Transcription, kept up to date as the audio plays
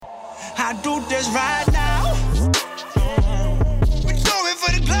I do this right now. We do it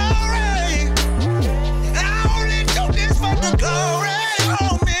for the glory. I only do this for the glory.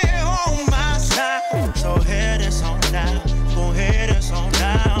 On me, on my side. So head is on down. Go ahead, it's on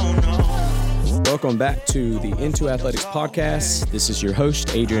down. No. Welcome back to the Into Athletics podcast. This is your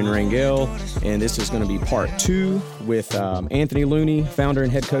host, Adrian Rangel, and this is going to be part 2 with Anthony Looney, founder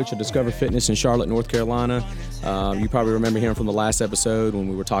and head coach of Discover Fitness in Charlotte, North Carolina. You probably remember him from the last episode when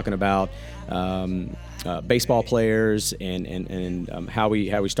we were talking about baseball players and how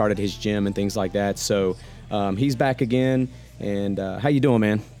he started his gym and things like that. So he's back again. And how you doing,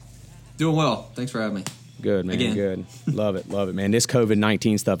 man? Doing well. Thanks for having me. Good, man. Again. Good. Love it, man. This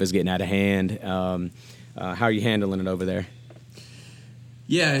COVID-19 stuff is getting out of hand. How are you handling it over there?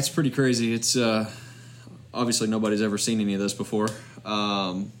 Yeah, it's pretty crazy. It's obviously nobody's ever seen any of this before,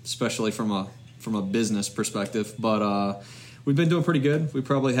 especially from a business perspective. But we've been doing pretty good. We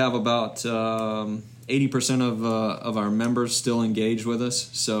probably have about 80% of our members still engaged with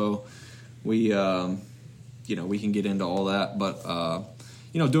us. So we can get into all that, but.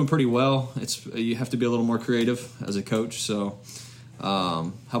 Doing pretty well. You have to be a little more creative as a coach. So,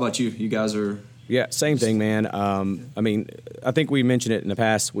 how about you? You guys are... Yeah, same thing, man. I think we mentioned it in the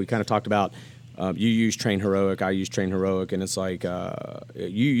past. We kind of talked about you use Train Heroic, I use Train Heroic, and it's like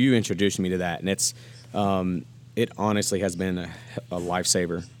you introduced me to that, and it's it honestly has been a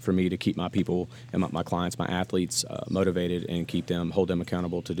lifesaver for me to keep my people and my clients, my athletes motivated and hold them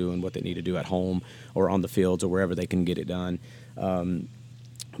accountable to doing what they need to do at home or on the fields or wherever they can get it done.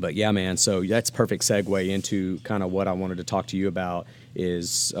 But yeah, man, so that's perfect segue into kind of what I wanted to talk to you about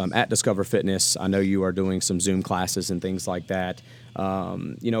is at Discover Fitness. I know you are doing some Zoom classes and things like that.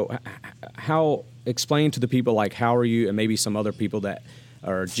 Explain to the people, like, how are you, and maybe some other people that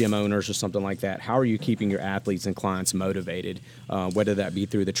are gym owners or something like that, how are you keeping your athletes and clients motivated, whether that be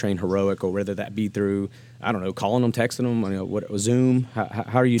through the Train Heroic or whether that be through, I don't know, calling them, texting them, Zoom?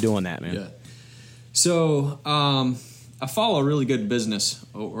 How are you doing that, man? Yeah. So, I follow a really good business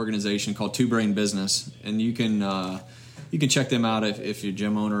organization called Two Brain Business, and you can check them out if you're a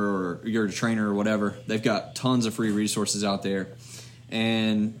gym owner or you're a trainer or whatever. They've got tons of free resources out there,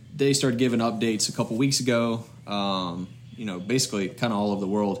 and they started giving updates a couple weeks ago. Basically kind of all over the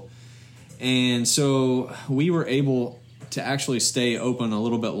world, and so we were able to actually stay open a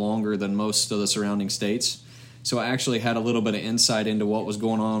little bit longer than most of the surrounding states. So I actually had a little bit of insight into what was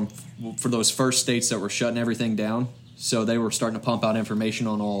going on for those first states that were shutting everything down. So they were starting to pump out information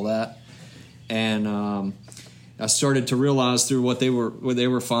on all that, and I started to realize through what they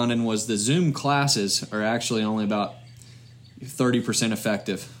were finding was the Zoom classes are actually only about 30%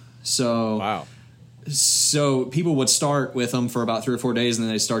 effective. So wow. So people would start with them for about 3 or 4 days, and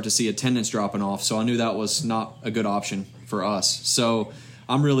then they start to see attendance dropping off. So I knew that was not a good option for us. So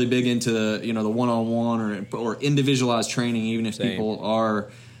I'm really big into the one-on-one or individualized training, even if Same. people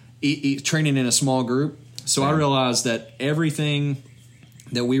are training in a small group. So I realized that everything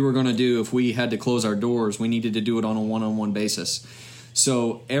that we were going to do, if we had to close our doors, we needed to do it on a one-on-one basis.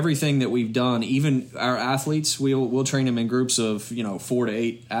 So everything that we've done, even our athletes, we'll train them in groups of 4 to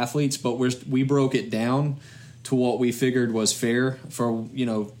 8 athletes, but we broke it down to what we figured was fair for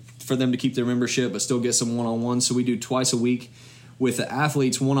them to keep their membership but still get some one-on-one. So we do twice a week with the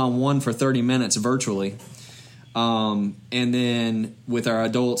athletes one-on-one for 30 minutes virtually. And then with our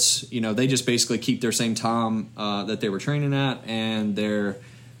adults, they just basically keep their same time that they were training at and their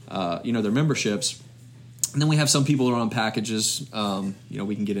memberships. And then we have some people that are on packages.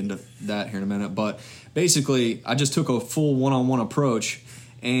 We can get into that here in a minute. But basically, I just took a full one-on-one approach,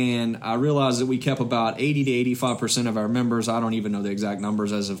 and I realized that we kept about 80 to 85% of our members. I don't even know the exact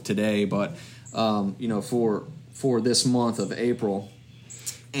numbers as of today, but for this month of April.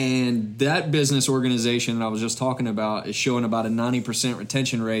 And that business organization that I was just talking about is showing about a 90%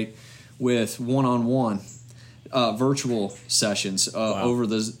 retention rate with one-on-one virtual sessions Wow. over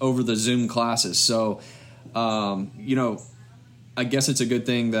the Zoom classes. So, I guess it's a good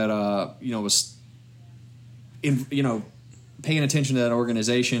thing that was paying attention to that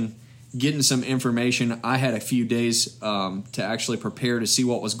organization, getting some information. I had a few days to actually prepare to see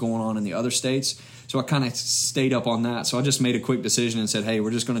what was going on in the other states. So I kind of stayed up on that. So I just made a quick decision and said, hey,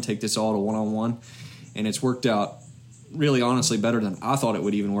 we're just going to take this all to one-on-one. And it's worked out really honestly better than I thought it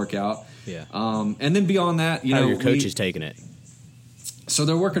would even work out. Yeah. And then beyond that, how are your coaches taking it? So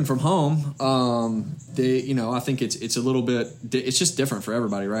they're working from home. I think it's a little bit, it's just different for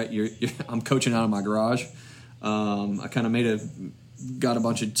everybody, right? I'm coaching out of my garage. I kind of got a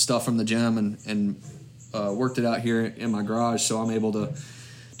bunch of stuff from the gym and worked it out here in my garage. So I'm able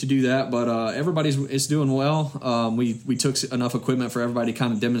to to do that, but everybody's doing well. We took enough equipment for everybody to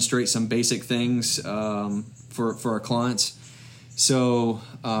kind of demonstrate some basic things for our clients. So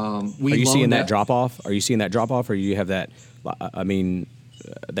we are you seeing that drop off? Are you seeing that drop off, or you have that? I mean,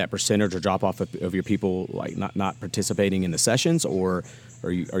 that percentage or drop off of your people like not participating in the sessions, or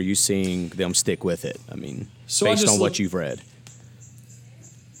are you seeing them stick with it? I mean, based on what you've read.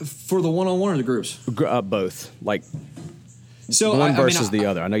 For the one-on-one or the groups? Both. Like so one versus the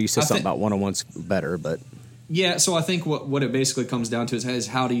other. I know you said something about one-on-one's better, but yeah. So I think what it basically comes down to is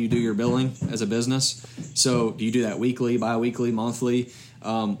how do you do your billing as a business? So do you do that weekly, bi-weekly, monthly?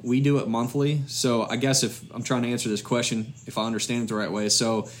 We do it monthly. So I guess if I'm trying to answer this question, if I understand it the right way.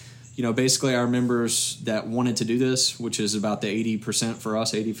 So, basically our members that wanted to do this, which is about the 80% for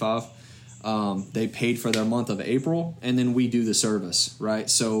us, 85, they paid for their month of April, and then we do the service, right?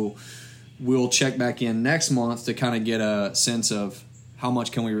 So we'll check back in next month to kind of get a sense of how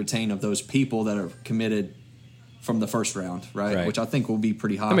much can we retain of those people that are committed from the first round, right? Which I think will be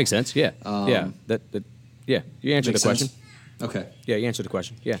pretty high. That makes sense. Yeah. Yeah. You answered the question. Okay. Yeah, you answered the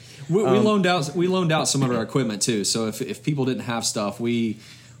question. Yeah. We loaned out some of our equipment too. So if people didn't have stuff, we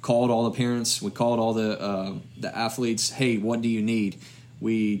called all the parents, we called all the athletes, hey, what do you need?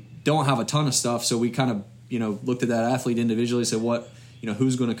 We don't have a ton of stuff, so we kind of, looked at that athlete individually, said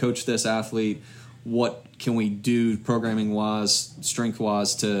who's going to coach this athlete? What can we do programming wise, strength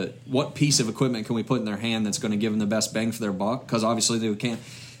wise, to what piece of equipment can we put in their hand that's going to give them the best bang for their buck? Because obviously they can't,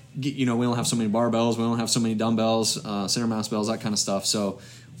 we don't have so many barbells, we don't have so many dumbbells, center mass bells, that kind of stuff. So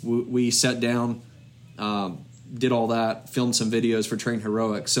we sat down, did all that, filmed some videos for Train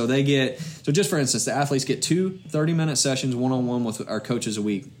Heroic. So just for instance, the athletes get 2 30-minute sessions one-on-one with our coaches a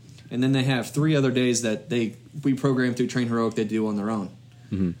week. And then they have 3 other days that we program through Train Heroic they do on their own.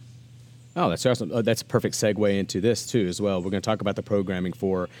 Mm-hmm. Oh, that's awesome. That's a perfect segue into this, too, as well. We're going to talk about the programming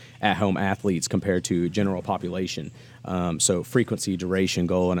for at-home athletes compared to general population. So frequency, duration,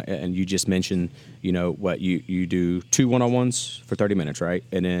 goal, and you just mentioned, what you do 2 one-on-ones for 30 minutes, right?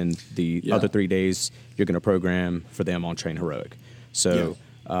 And then the other 3 days, you're going to program for them on Train Heroic. So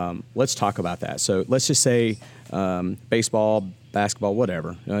let's talk about that. So let's just say baseball, basketball,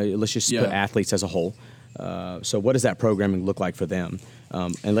 whatever. Let's just put athletes as a whole. So what does that programming look like for them?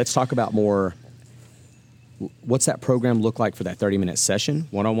 And let's talk about more, what's that program look like for that 30-minute session,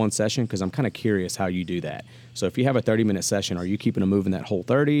 one-on-one session? Because I'm kind of curious how you do that. So if you have a 30-minute session, are you keeping them moving that whole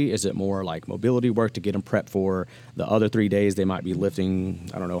 30? Is it more like mobility work to get them prepped for the other 3 days they might be lifting,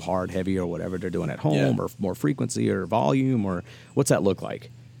 I don't know, hard, heavy, or whatever they're doing at home, or more frequency or volume, or what's that look like?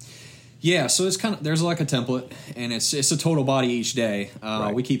 Yeah, so it's there's like a template, and it's a total body each day.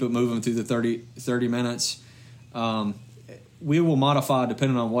 We keep it moving through the 30 minutes. We will modify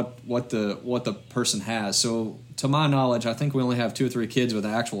depending on what the person has. So to my knowledge, I think we only have 2 or 3 kids with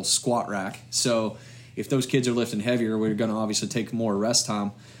an actual squat rack. So if those kids are lifting heavier, we're going to obviously take more rest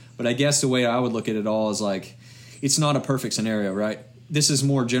time. But I guess the way I would look at it all is like, it's not a perfect scenario, right? This is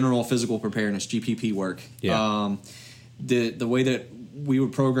more general physical preparedness, GPP work. Yeah. The way that we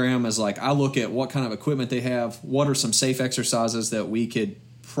would program is like, I look at what kind of equipment they have, what are some safe exercises that we could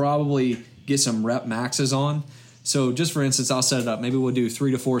probably get some rep maxes on. So just for instance, I'll set it up. Maybe we'll do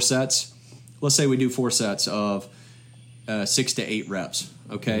 3 to 4 sets. Let's say we do 4 sets of 6 to 8 reps,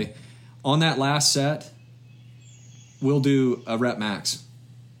 okay? Mm-hmm. On that last set, we'll do a rep max.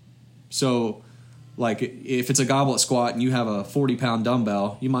 So like if it's a goblet squat and you have a 40-pound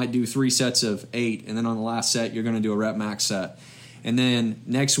dumbbell, you might do 3 sets of 8, and then on the last set, you're going to do a rep max set. And then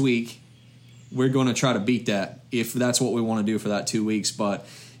next week, we're going to try to beat that if that's what we want to do for that 2 weeks. But,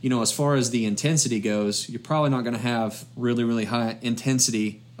 as far as the intensity goes, you're probably not going to have really, really high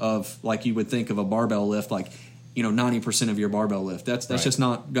intensity of like you would think of a barbell lift, like, 90% of your barbell lift. That's right. Just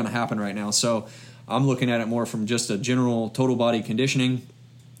not going to happen right now. So I'm looking at it more from just a general total body conditioning.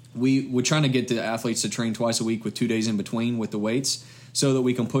 We're trying to get the athletes to train twice a week with 2 days in between with the weights so that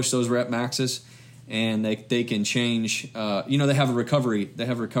we can push those rep maxes. And they can change. They have a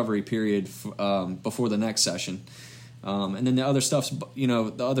recovery period before the next session, and then the other stuff's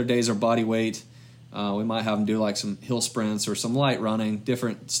the other days are body weight. We might have them do like some hill sprints or some light running,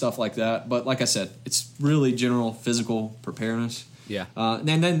 different stuff like that. But like I said, it's really general physical preparedness. Yeah. And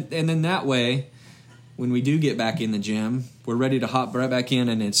then that way, when we do get back in the gym, we're ready to hop right back in,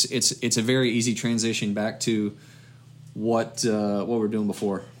 and it's a very easy transition back to what we're doing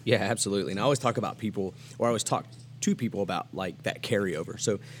before. Yeah, absolutely. And I always talk about people, or I always talk to people about like that carryover.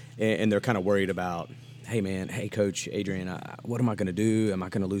 So, and they're kind of worried about, hey coach Adrian, what am I going to do? Am I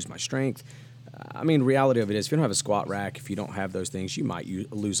going to lose my strength? I mean, reality of it is, if you don't have a squat rack, if you don't have those things, you might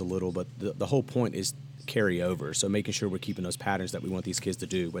lose a little. But the whole point is carry over. So making sure we're keeping those patterns that we want these kids to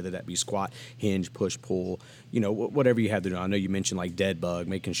do, whether that be squat, hinge, push, pull, whatever you have to do. I know you mentioned like dead bug,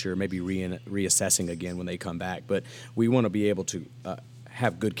 making sure maybe reassessing again when they come back, but we want to be able to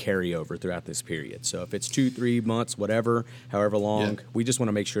have good carryover throughout this period. So if it's 2-3 months, whatever, however long, we just want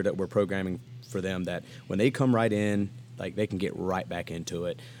to make sure that we're programming for them that when they come right in, like they can get right back into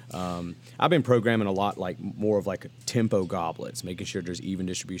it. I've been programming a lot, like more of like a tempo goblets, making sure there's even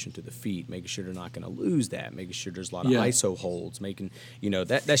distribution to the feet, making sure they're not going to lose that, making sure there's a lot of ISO holds, making,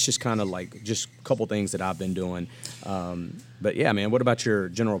 that's just kind of like just a couple things that I've been doing. But yeah, man, what about your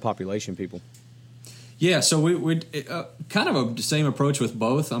general population people? Yeah, so we kind of the same approach with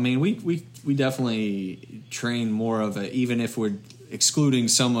both. I mean, we definitely train more of even if we're excluding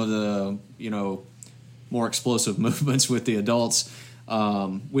some of the, more explosive movements with the adults,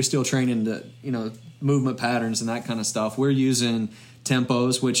 we still train into, movement patterns and that kind of stuff. We're using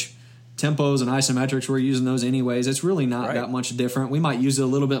tempos and isometrics, we're using those anyways. It's really not that much different. We might use it a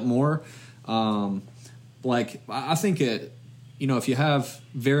little bit more. I think if you have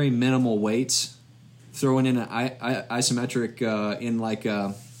very minimal weights, throwing in an isometric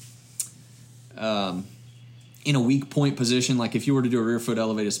in a weak point position, like if you were to do a rear foot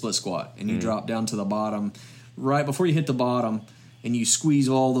elevated split squat and you drop down to the bottom, right before you hit the bottom, and you squeeze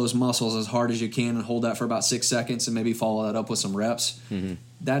all those muscles as hard as you can and hold that for about 6 seconds and maybe follow that up with some reps,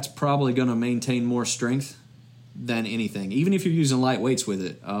 that's probably going to maintain more strength than anything, even if you're using light weights with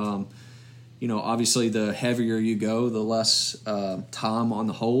it. Obviously the heavier you go, the less time on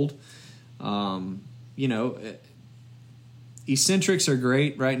the hold. Eccentrics are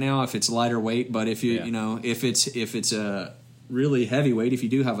great right now if it's lighter weight, but if if it's a really heavy weight, if you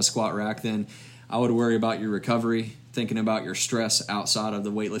do have a squat rack, then I would worry about your recovery, thinking about your stress outside of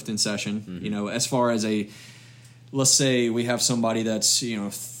the weightlifting session. As far as let's say we have somebody that's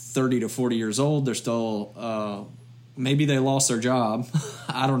 30 to 40 years old, they're still maybe they lost their job.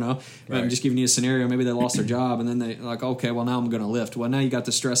 I don't know. I'm just giving you a scenario. Maybe they lost their job, and then they like, okay, well now I'm going to lift. Well, now you got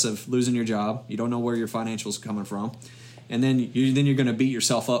the stress of losing your job. You don't know where your financials are coming from. And then you're going to beat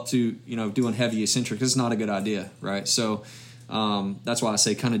yourself up to doing heavy eccentric. It's not a good idea, right? So that's why I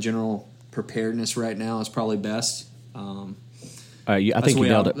say kind of general preparedness right now is probably best. I think you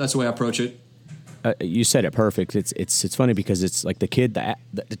nailed it. That's the way I approach it. You said it perfect. It's funny because it's like the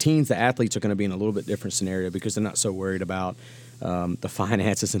teens, the athletes are going to be in a little bit different scenario because they're not so worried about the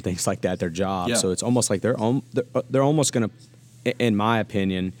finances and things like that, their job. Yeah. So it's almost like they're almost going to, in my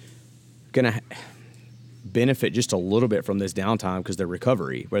opinion, going to benefit just a little bit from this downtime because their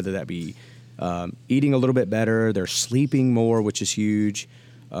recovery, whether that be eating a little bit better, they're sleeping more, which is huge,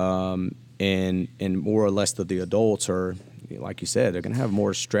 and more or less the adults are, like you said, they're going to have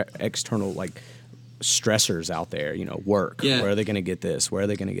more external like stressors out there, work. Yeah. Where are they going to get this? Where are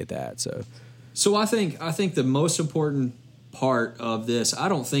they going to get that? So I think the most important part of this, I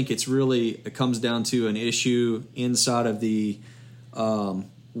don't think it comes down to an issue inside of the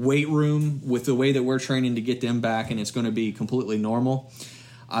weight room with the way that we're training to get them back, and it's going to be completely normal.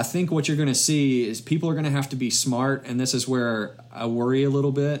 I think what you're going to see is people are going to have to be smart, and this is where I worry a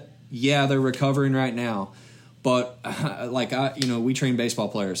little bit. Yeah, they're recovering right now, but we train baseball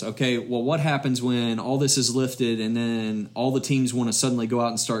players. Okay, well, what happens when all this is lifted and then all the teams want to suddenly go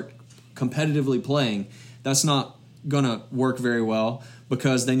out and start competitively playing? That's not going to work very well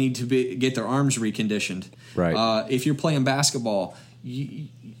because they need to get their arms reconditioned. Right. If you're playing basketball,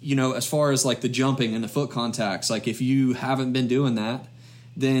 as far as like the jumping and the foot contacts, like if you haven't been doing that,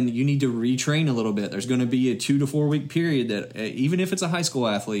 then you need to retrain a little bit. There's going to be a 2 to 4 week period that even if it's a high school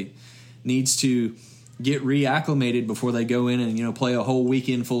athlete needs to get reacclimated before they go in and play a whole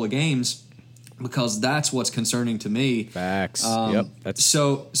weekend full of games, because that's what's concerning to me. Facts. Yep. That's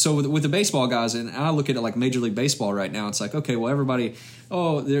so with the baseball guys, and I look at it like Major League Baseball right now. It's like, okay, well, everybody,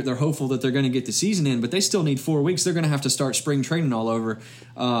 they're hopeful that they're going to get the season in, but they still need 4 weeks. They're going to have to start spring training all over.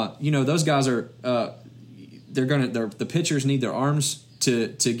 Those guys are the pitchers need their arms to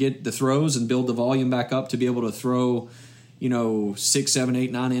get the throws and build the volume back up to be able to throw 6, 7,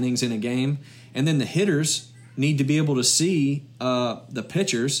 8, 9 innings in a game, and then the hitters need to be able to see the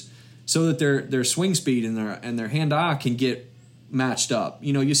pitchers so that their swing speed and their hand-eye can get matched up.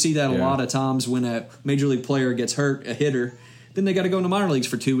 You see that a lot of times when a major league player gets hurt, a hitter, then they got to go into minor leagues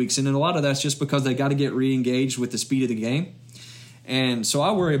for 2 weeks, and then a lot of that's just because they got to get re-engaged with the speed of the game. And so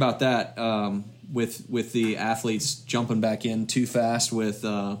I worry about that with the athletes jumping back in too fast with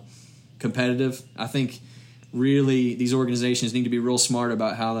competitive. I think really these organizations need to be real smart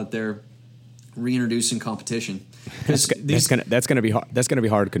about how that they're reintroducing competition. That's gonna be hard. That's gonna be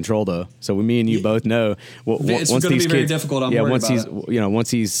hard to control though. So me and you both know. It's going to be very difficult. I'm worried about it.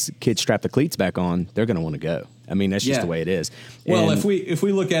 Once these kids strap the cleats back on, they're gonna want to go. I mean, that's just the way it is. Well, if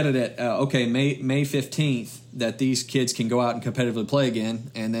we look at it at May 15th, that these kids can go out and competitively play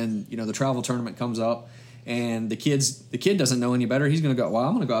again, and then the travel tournament comes up. And the kid doesn't know any better. He's going to go, well,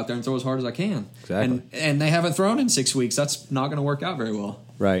 I'm going to go out there and throw as hard as I can. Exactly. And they haven't thrown in 6 weeks. That's not going to work out very well.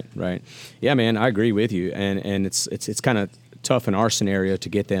 Right. Yeah, man, I agree with you. And it's kind of tough in our scenario to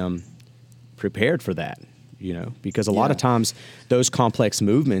get them prepared for that, because a lot of times those complex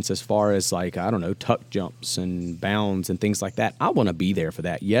movements, as far as like, I don't know, tuck jumps and bounds and things like that, I want to be there for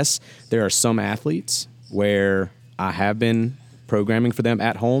that. Yes, there are some athletes where I have been programming for them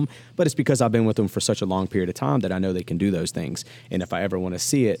at home, but it's because I've been with them for such a long period of time that I know they can do those things. And if I ever want to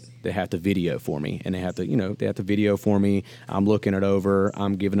see it, they have to video for me, and they have to video for me. I'm looking it over,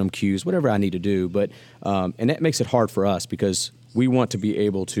 I'm giving them cues, whatever I need to do. But and that makes it hard for us because we want to be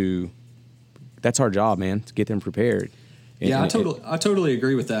able to. That's our job, man, to get them prepared. I totally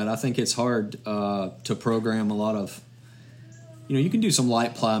agree with that. I think it's hard to program a lot of. You can do some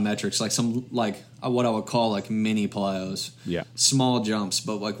light plyometrics, like what I would call like mini plyos, small jumps.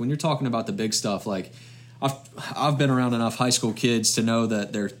 But like when you're talking about the big stuff, like I've been around enough high school kids to know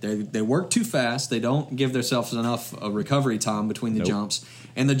that they work too fast. They don't give themselves enough recovery time between the jumps,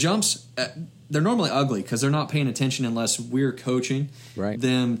 and the jumps they're normally ugly because they're not paying attention unless we're coaching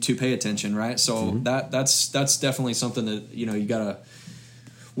them to pay attention, right? So that's definitely something that you gotta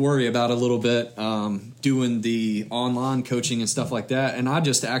worry about a little bit doing the online coaching and stuff like that. And I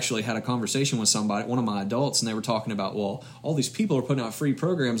just actually had a conversation with somebody, one of my adults, and they were talking about, well, all these people are putting out free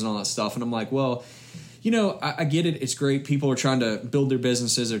programs and all that stuff. And I'm like, well, I get it. It's great. People are trying to build their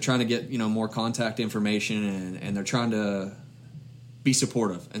businesses. They're trying to get, more contact information, and they're trying to be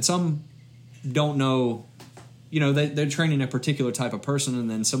supportive. And some don't know, they're training a particular type of person, and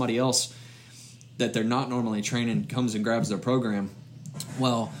then somebody else that they're not normally training comes and grabs their program.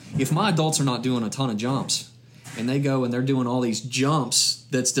 Well, if my adults are not doing a ton of jumps and they go and they're doing all these jumps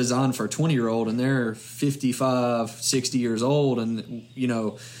that's designed for a 20-year-old and they're 55, 60 years old and,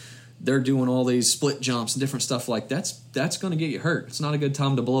 they're doing all these split jumps and different stuff like that's going to get you hurt. It's not a good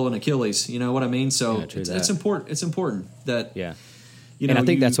time to blow an Achilles. You know what I mean? So it's important. It's important that, and I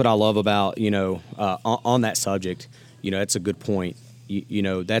think that's what I love about, on that subject, it's a good point.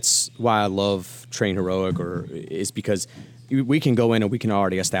 That's why I love Train Heroic is because we can go in and we can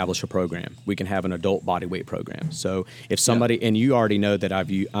already establish a program. We can have an adult bodyweight program. So if somebody, and you already know that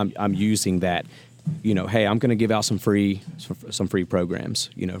I'm using that, hey, I'm going to give out some free programs,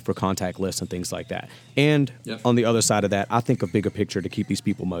 for contact lists and things like that. And on the other side of that, I think a bigger picture to keep these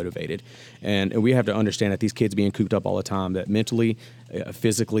people motivated. And we have to understand that these kids being cooped up all the time, that mentally,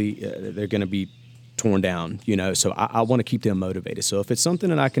 physically, they're going to be torn down, so I want to keep them motivated. So if it's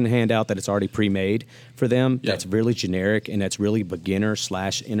something that I can hand out that it's already pre-made for them, that's really generic and that's really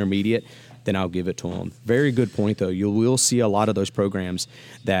beginner/intermediate, then I'll give it to them. Very good point, though. You will see a lot of those programs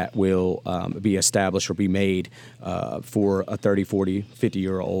that will be established or be made for a 30, 40,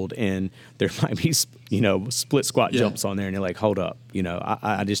 50-year-old, and there might be, split squat jumps on there, and you're like, hold up.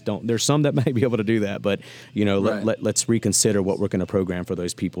 I just don't. There's some that might be able to do that, but, let's reconsider what we're going to program for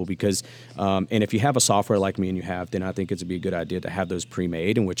those people because, and if you have a software like me and you have, then I think it'd be a good idea to have those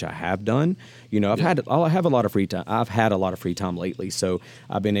pre-made, in which I have done. I have a lot of free time. I've had a lot of free time lately, so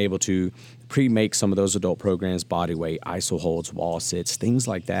I've been able to pre-make some of those adult programs, body weight, iso holds, wall sits, things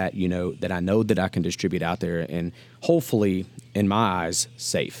like that, that I know that I can distribute out there and hopefully, in my eyes,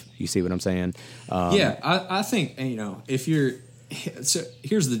 safe. You see what I'm saying? I think, if you're, so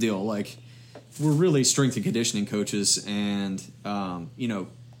here's the deal, like, we're really strength and conditioning coaches, and,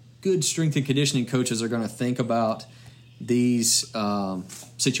 good strength and conditioning coaches are going to think about these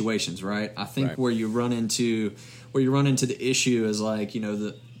situations, right? I think where you run into the issue is like,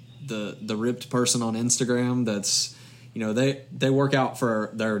 the ripped person on Instagram that's, they work out for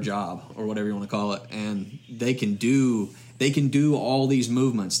their job or whatever you want to call it, and they can do all these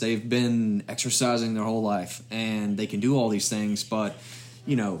movements. They've been exercising their whole life and they can do all these things, but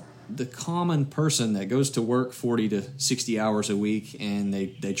the common person that goes to work 40 to 60 hours a week and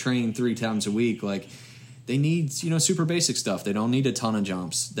they train 3 times a week, like, they need, super basic stuff. They don't need a ton of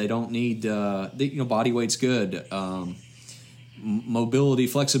jumps. They don't need, body weight's good. Mobility,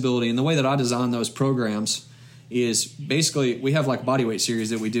 flexibility. And the way that I design those programs is basically we have like body weight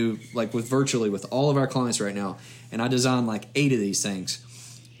series that we do like with all of our clients right now. And I design like 8 of these things.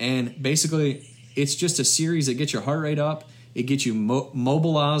 And basically it's just a series that gets your heart rate up. It gets you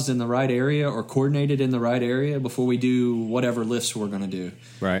mobilized in the right area or coordinated in the right area before we do whatever lifts we're going to do.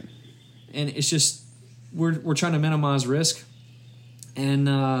 Right. And it's just, we're trying to minimize risk, and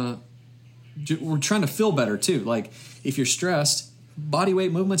we're trying to feel better too. Like if you're stressed, body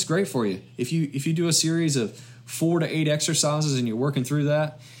weight movement's great for you. If you do a series of 4 to 8 exercises and you're working through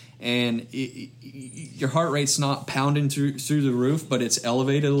that, and your heart rate's not pounding through the roof, but it's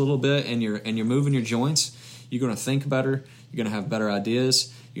elevated a little bit, and you're moving your joints, you're going to think better. You're going to have better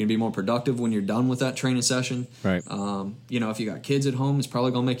ideas. You're going to be more productive when you're done with that training session. Right. If you got kids at home, it's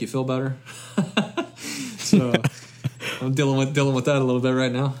probably going to make you feel better. So I'm dealing with that a little bit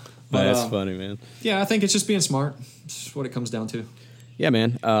right now. But, that's funny, man. Yeah, I think it's just being smart. It's what it comes down to. Yeah,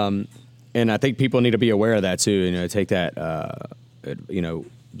 man. And I think people need to be aware of that too. Take that.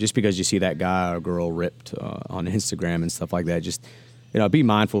 Just because you see that guy or girl ripped on Instagram and stuff like that, just be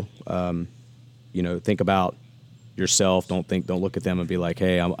mindful. Think about yourself. Don't look at them and be like,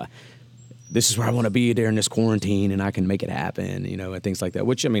 hey, this is where I want to be during this quarantine and I can make it happen, and things like that,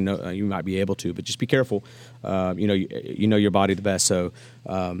 which, you might be able to, but just be careful. You know your body the best. So,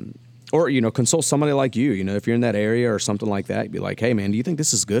 or, consult somebody like you, if you're in that area or something like that, be like, hey man, do you think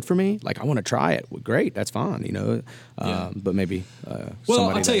this is good for me? Like, I want to try it. Well, great. That's fine. But maybe,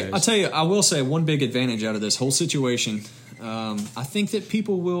 I'll tell you, I will say one big advantage out of this whole situation. I think that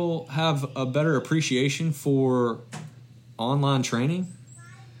people will have a better appreciation for online training.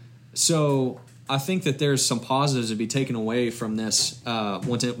 So I think that there's some positives to be taken away from this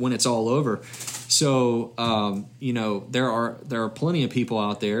when it's all over. So there are plenty of people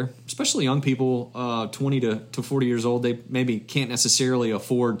out there, especially young people, 20 to 40 years old. They maybe can't necessarily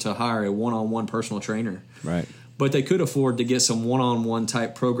afford to hire a one-on-one personal trainer, right? But they could afford to get some one-on-one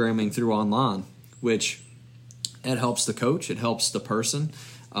type programming through online, which it helps the coach, it helps the person.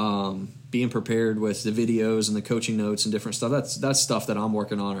 Being prepared with the videos and the coaching notes and different stuff. That's stuff that I'm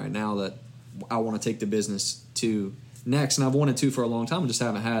working on right now that I want to take the business to next. And I've wanted to for a long time. I just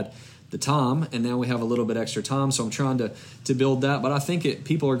haven't had the time. And now we have a little bit extra time. So I'm trying to build that. But I think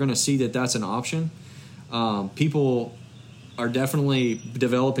people are going to see that that's an option. People are definitely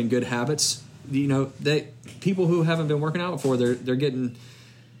developing good habits. People who haven't been working out before, they're getting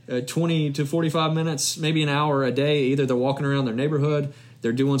 20 to 45 minutes, maybe an hour a day. Either they're walking around their neighborhood,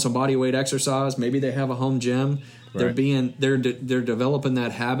 they're doing some body weight exercise. Maybe they have a home gym. Right. They're developing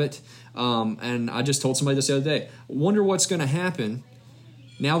that habit. And I just told somebody this the other day. Wonder what's going to happen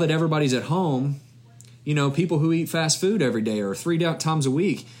now that everybody's at home. People who eat fast food every day or 3 times a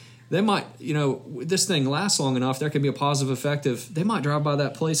week. They might, this thing lasts long enough. There can be a positive effect of they might drive by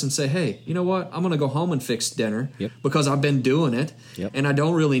that place and say, "Hey, you know what? I'm going to go home and fix dinner because I've been doing it, and I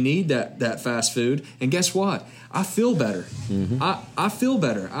don't really need that fast food." And guess what? I feel better. Mm-hmm. I feel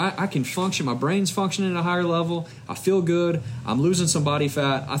better. I can function. My brain's functioning at a higher level. I feel good. I'm losing some body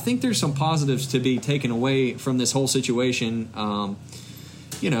fat. I think there's some positives to be taken away from this whole situation.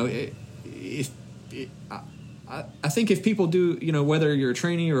 I think if people do, whether you're a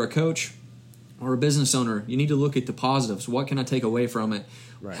trainee or a coach or a business owner, you need to look at the positives. What can I take away from it?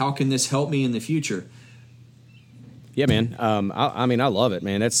 Right. How can this help me in the future? Yeah, man. I love it,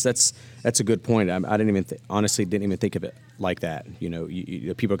 man. That's a good point. I honestly didn't even think of it like that.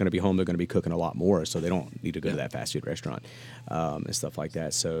 People are going to be home. They're going to be cooking a lot more, so they don't need to go to that fast food restaurant and stuff like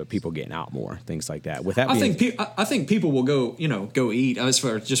that. So people getting out more, things like that. With that, I think people will go eat. As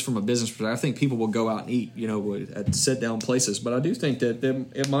far as just from a business perspective, I think people will go out and eat, at sit down places. But I do think that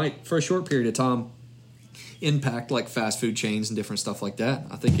it might, for a short period of time, impact like fast food chains and different stuff like that.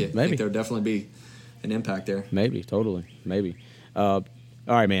 I think there'll definitely be an impact there. Maybe, totally, maybe. All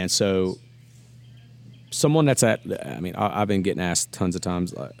right, man. So someone that's I've been getting asked tons of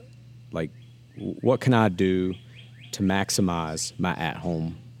times, like, what can I do to maximize my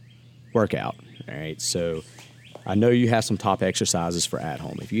at-home workout? All right. So I know you have some top exercises for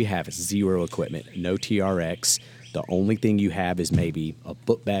at-home. If you have 0 equipment, no TRX, the only thing you have is maybe a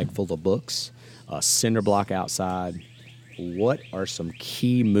book bag full of books, a cinder block outside. What are some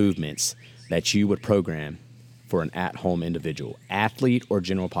key movements that you would program for an at-home individual, athlete or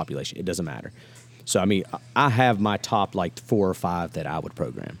general population? It doesn't matter. So, I have my top 4 or 5 that I would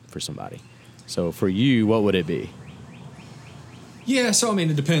program for somebody. So for you, what would it be? Yeah, so,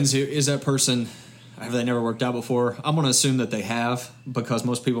 it depends. Is that person, have they never worked out before? I'm going to assume that they have, because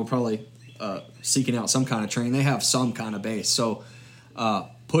most people are probably seeking out some kind of training. They have some kind of base. So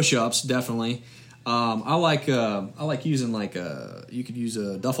push-ups, definitely. I like using you could use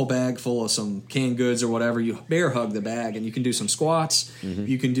a duffel bag full of some canned goods or whatever. You bear hug the bag and you can do some squats. Mm-hmm.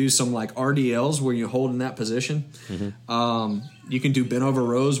 You can do some RDLs where you hold in that position. Mm-hmm. You can do bent over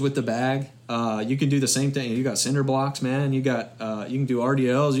rows with the bag. You can do the same thing. You got cinder blocks, man. You can do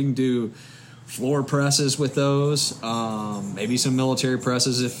RDLs. You can do floor presses with those. Maybe some military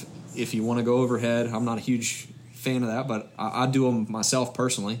presses if you want to go overhead. I'm not a huge fan of that, but I do them myself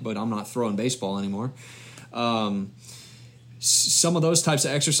personally, but I'm not throwing baseball anymore. Some of those types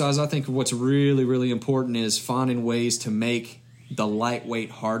of exercise, I think what's really, really important is finding ways to make the lightweight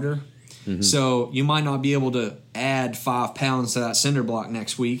harder. Mm-hmm. So you might not be able to add 5 pounds to that cinder block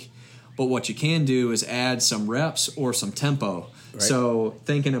next week, but what you can do is add some reps or some tempo. Right. So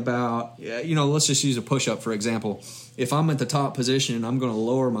thinking about, let's just use a push-up, for example. If I'm at the top position and I'm going to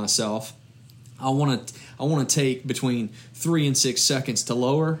lower myself, I want to take between 3 and 6 seconds to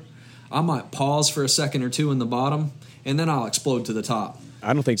lower. I might pause for a second or two in the bottom, and then I'll explode to the top.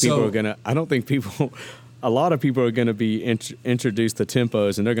 A lot of people are going to be introduced to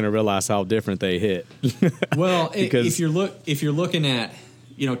tempos, and they're going to realize how different they hit. Well, if you're looking at,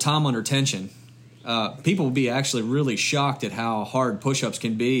 time under tension, people will be actually really shocked at how hard push-ups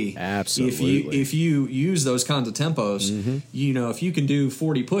can be. Absolutely. If you use those kinds of tempos, mm-hmm. If you can do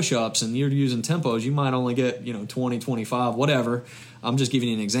 40 push-ups and you're using tempos, you might only get 20, 25, whatever. I'm just giving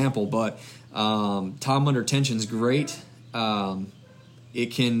you an example, but time under tension is great.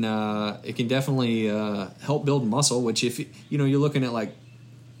 It can definitely help build muscle. Which if you're looking at, like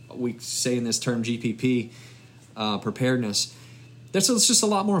we say in this term GPP preparedness. It's just a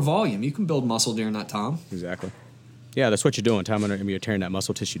lot more volume. You can build muscle during that time. Exactly. Yeah, that's what you're doing. You're tearing that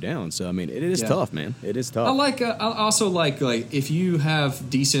muscle tissue down. So, it is tough, man. It is tough. I also like if you have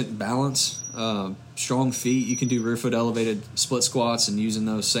decent balance, strong feet, you can do rear foot elevated split squats and using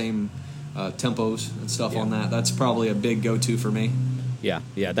those same tempos and stuff on that. That's probably a big go-to for me. Yeah,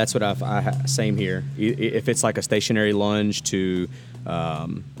 that's what same here. If it's like a stationary lunge to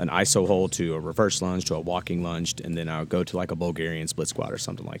an iso hold to a reverse lunge to a walking lunge, and then I'll go to like a Bulgarian split squat or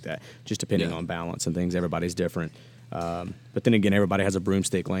something like that, just depending on balance and things. Everybody's different. But then again, everybody has a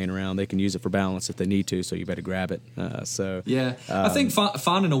broomstick laying around. They can use it for balance if they need to, so you better grab it. I think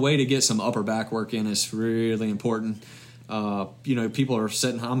finding a way to get some upper back work in is really important. People are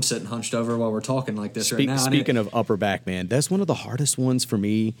I'm sitting hunched over while we're talking like this right now. Speaking of upper back, man, that's one of the hardest ones for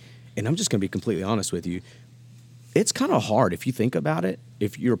me, and I'm just going to be completely honest with you. It's kind of hard if you think about it.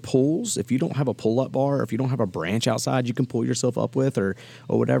 If you don't have a pull-up bar, if you don't have a branch outside you can pull yourself up with or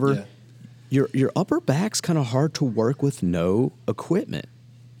whatever, your upper back's kind of hard to work with no equipment.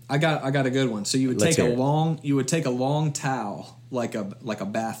 I got a good one. So you would take a long towel, like a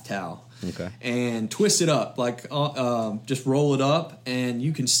bath towel. Okay. And twist it up, just roll it up, and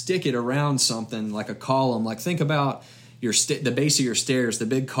you can stick it around something like a column. Like think about the base of your stairs, the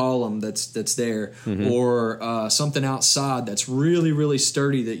big column that's there, mm-hmm. or something outside that's really, really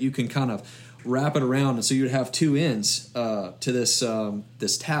sturdy that you can kind of wrap it around, and so you'd have 2 ends to this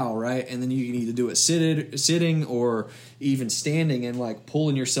towel, right? And then you can either do it sitting or even standing and like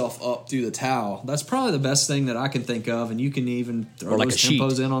pulling yourself up through the towel. That's probably the best thing that I can think of, and you can even throw those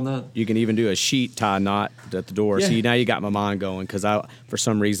tempos in on that. You can even do a sheet tie knot at the door. Yeah. See, now you got my mind going, because for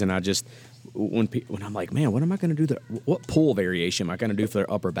some reason I just when I'm like, man, what am I going to do? What pull variation am I going to do for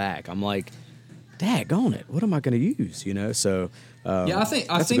their upper back? I'm like, daggone it, what am I going to use? So. I think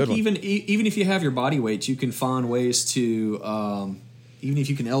even if you have your body weights, you can find ways to even if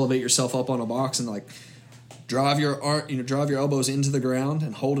you can elevate yourself up on a box and like drive your elbows into the ground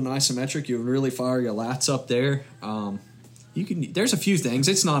and hold an isometric, you really fire your lats up there. There's a few things.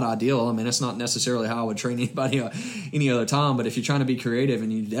 It's not ideal. It's not necessarily how I would train anybody any other time. But if you're trying to be creative,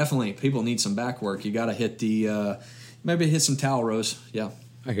 and people need some back work, you got to hit maybe hit some towel rows. Yeah,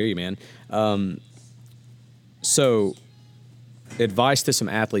 I hear you, man. So. Advice to some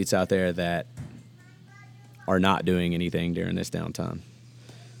athletes out there that are not doing anything during this downtime,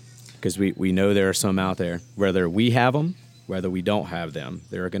 because we know there are some out there, whether we have them, whether we don't have them,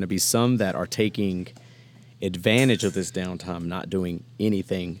 there are going to be some that are taking advantage of this downtime, not doing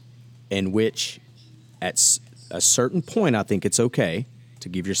anything, in which at a certain point I think it's okay to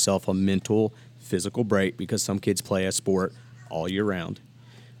give yourself a mental, physical break, because some kids play a sport all year round.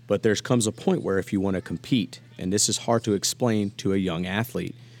 But there comes a point where if you want to compete, and this is hard to explain to a young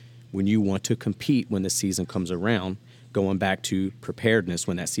athlete, when you want to compete when the season comes around, going back to preparedness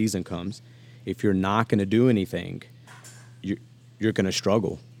when that season comes, if you're not going to do anything, you're going to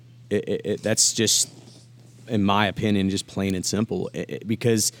struggle. That's just, in my opinion, just plain and simple.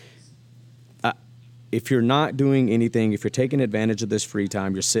 Because if you're not doing anything, if you're taking advantage of this free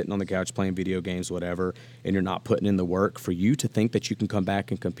time, you're sitting on the couch playing video games, whatever, and you're not putting in the work, for you to think that you can come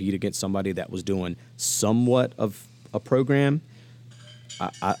back and compete against somebody that was doing somewhat of a program,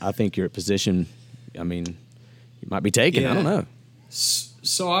 I think your position, you might be taken. Yeah. I don't know.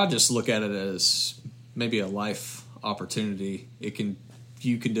 So I just look at it as maybe a life opportunity.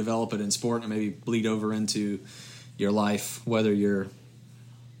 You can develop it in sport and maybe bleed over into your life, whether you're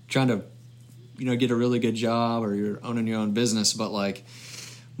trying to, get a really good job or you're owning your own business. But like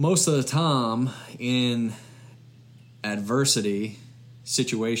most of the time in adversity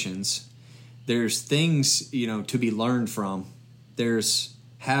situations, there's things, to be learned from. There's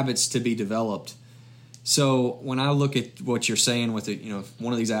habits to be developed. So when I look at what you're saying with it,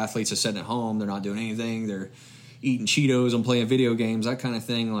 one of these athletes is sitting at home, they're not doing anything, they're eating Cheetos and playing video games, that kind of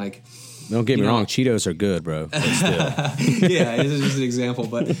thing. Like, don't get me wrong, Cheetos are good, bro. But still. Yeah, it's just an example.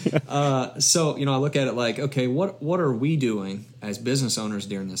 But so I look at it like, okay, what are we doing as business owners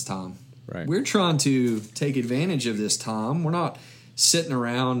during this time? Right. We're trying to take advantage of this time. We're not sitting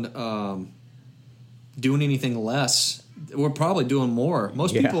around doing anything less. We're probably doing more.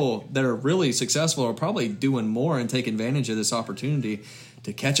 Most people that are really successful are probably doing more and take advantage of this opportunity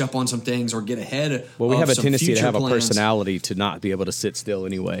to catch up on some things or get ahead. Well, we have a tendency to have plans. a personality to not be able to sit still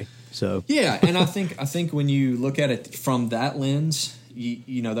anyway. So yeah, and I think when you look at it from that lens,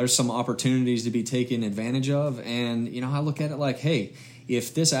 there's some opportunities to be taken advantage of. And I look at it like, hey,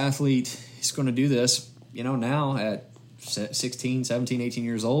 if this athlete is going to do this, now at 16, 17, 18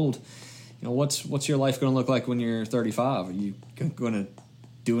 years old, what's your life going to look like when you're 35? Are you going to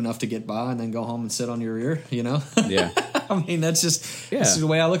do enough to get by and then go home and sit on your ear? Yeah. I mean, that's just the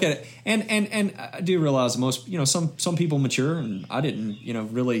way I look at it. And I do realize most, some people mature, and I didn't,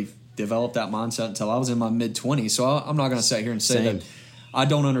 really develop that mindset until I was in my mid-20s. So I'm not going to sit here and say that I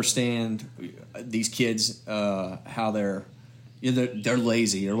don't understand these kids, how they're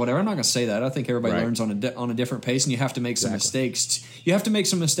lazy or whatever. I'm not going to say that. I think everybody learns on a different pace, and you have to make some mistakes. You have to make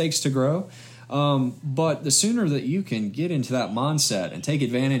some mistakes to grow. But the sooner that you can get into that mindset and take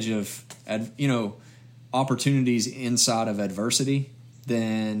advantage of, opportunities inside of adversity,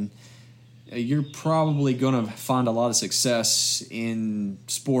 then you're probably going to find a lot of success in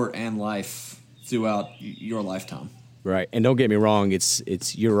sport and life throughout your lifetime. Right. And don't get me wrong, it's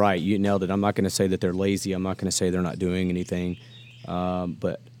you're right. You nailed it. I'm not going to say that they're lazy. I'm not going to say they're not doing anything.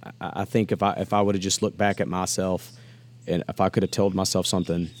 But I think if I would have just looked back at myself, and if I could have told myself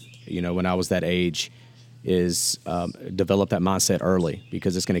something, when I was that age, is develop that mindset early,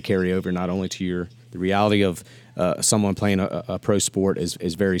 because it's going to carry over not only to the reality of someone playing a pro sport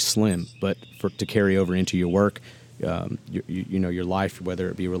is very slim, but to carry over into your work, your life, whether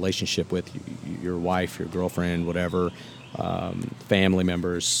it be a relationship with your wife, your girlfriend, whatever, family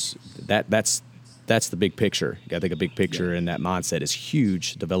members, that's the big picture. You got to think a big picture, and that mindset is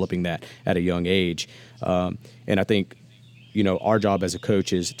huge, developing that at a young age. And I think, our job as a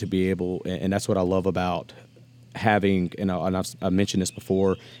coach is to be able, and that's what I love about having, and I've mentioned this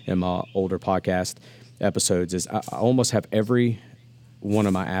before in my older podcast episodes, is I almost have every one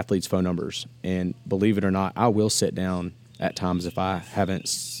of my athletes' phone numbers. And believe it or not, I will sit down at times if I haven't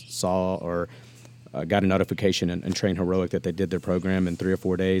saw or got a notification in Train Heroic that they did their program in 3 or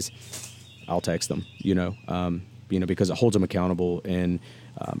 4 days, I'll text them, because it holds them accountable. And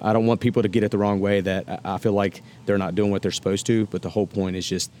I don't want people to get it the wrong way that I feel like they're not doing what they're supposed to. But the whole point is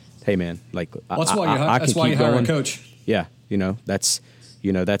just, hey, man, like, that's why you hire a coach. Yeah,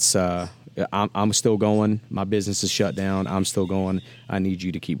 I'm still going. My business is shut down. I'm still going. I need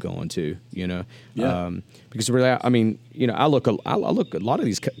you to keep going too. Because really, I look. A lot of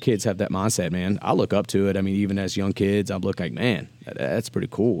these kids have that mindset, man. I look up to it. I mean, even as young kids, I look like, man, that's pretty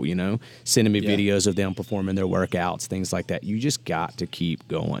cool. Sending me videos of them performing their workouts, things like that. You just got to keep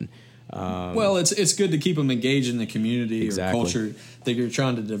going. Well, it's good to keep them engaged in the community or culture that you're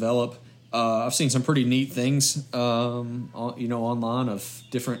trying to develop. I've seen some pretty neat things, online of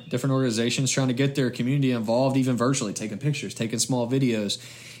different organizations trying to get their community involved, even virtually, taking pictures, taking small videos,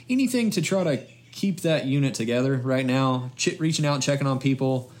 anything to try to keep that unit together. Right now, reaching out and checking on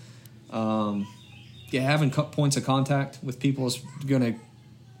people, having points of contact with people is going to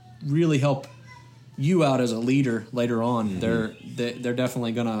really help you out as a leader later on. Mm-hmm. They're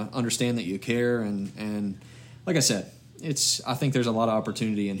definitely going to understand that you care, and like I said, I think there's a lot of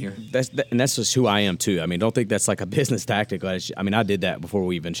opportunity in here. And that's just who I am too. I mean, don't think that's like a business tactic. I did that before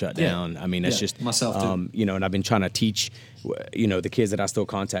we even shut down. I mean, that's just myself too. And I've been trying to teach, the kids that I still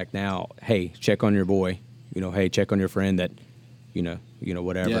contact now. Hey, check on your boy. Hey, check on your friend that,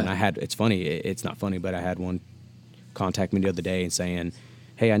 whatever. Yeah. And it's funny. It's not funny, but I had one contact me the other day and saying,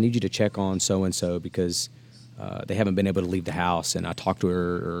 hey, I need you to check on so and so because they haven't been able to leave the house. And I talked to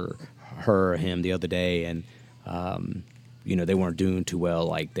her or him the other day, and they weren't doing too well.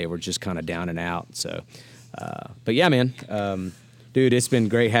 Like, they were just kind of down and out. So, but yeah, man, dude, it's been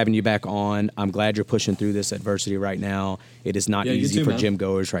great having you back on. I'm glad you're pushing through this adversity right now. It is not easy for gym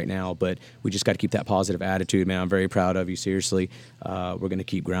goers right now, but we just got to keep that positive attitude, man. I'm very proud of you. Seriously. We're going to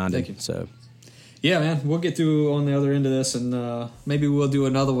keep grinding. Thank you. So, Yeah, man, we'll get through on the other end of this, and maybe we'll do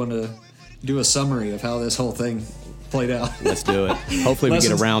another one to do a summary of how this whole thing played out. Let's do it. Hopefully we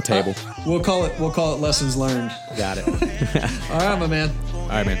get a round table. We'll call it lessons learned. Got it. All right, my man. All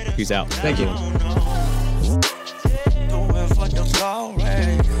right, man. Peace out. Thank you.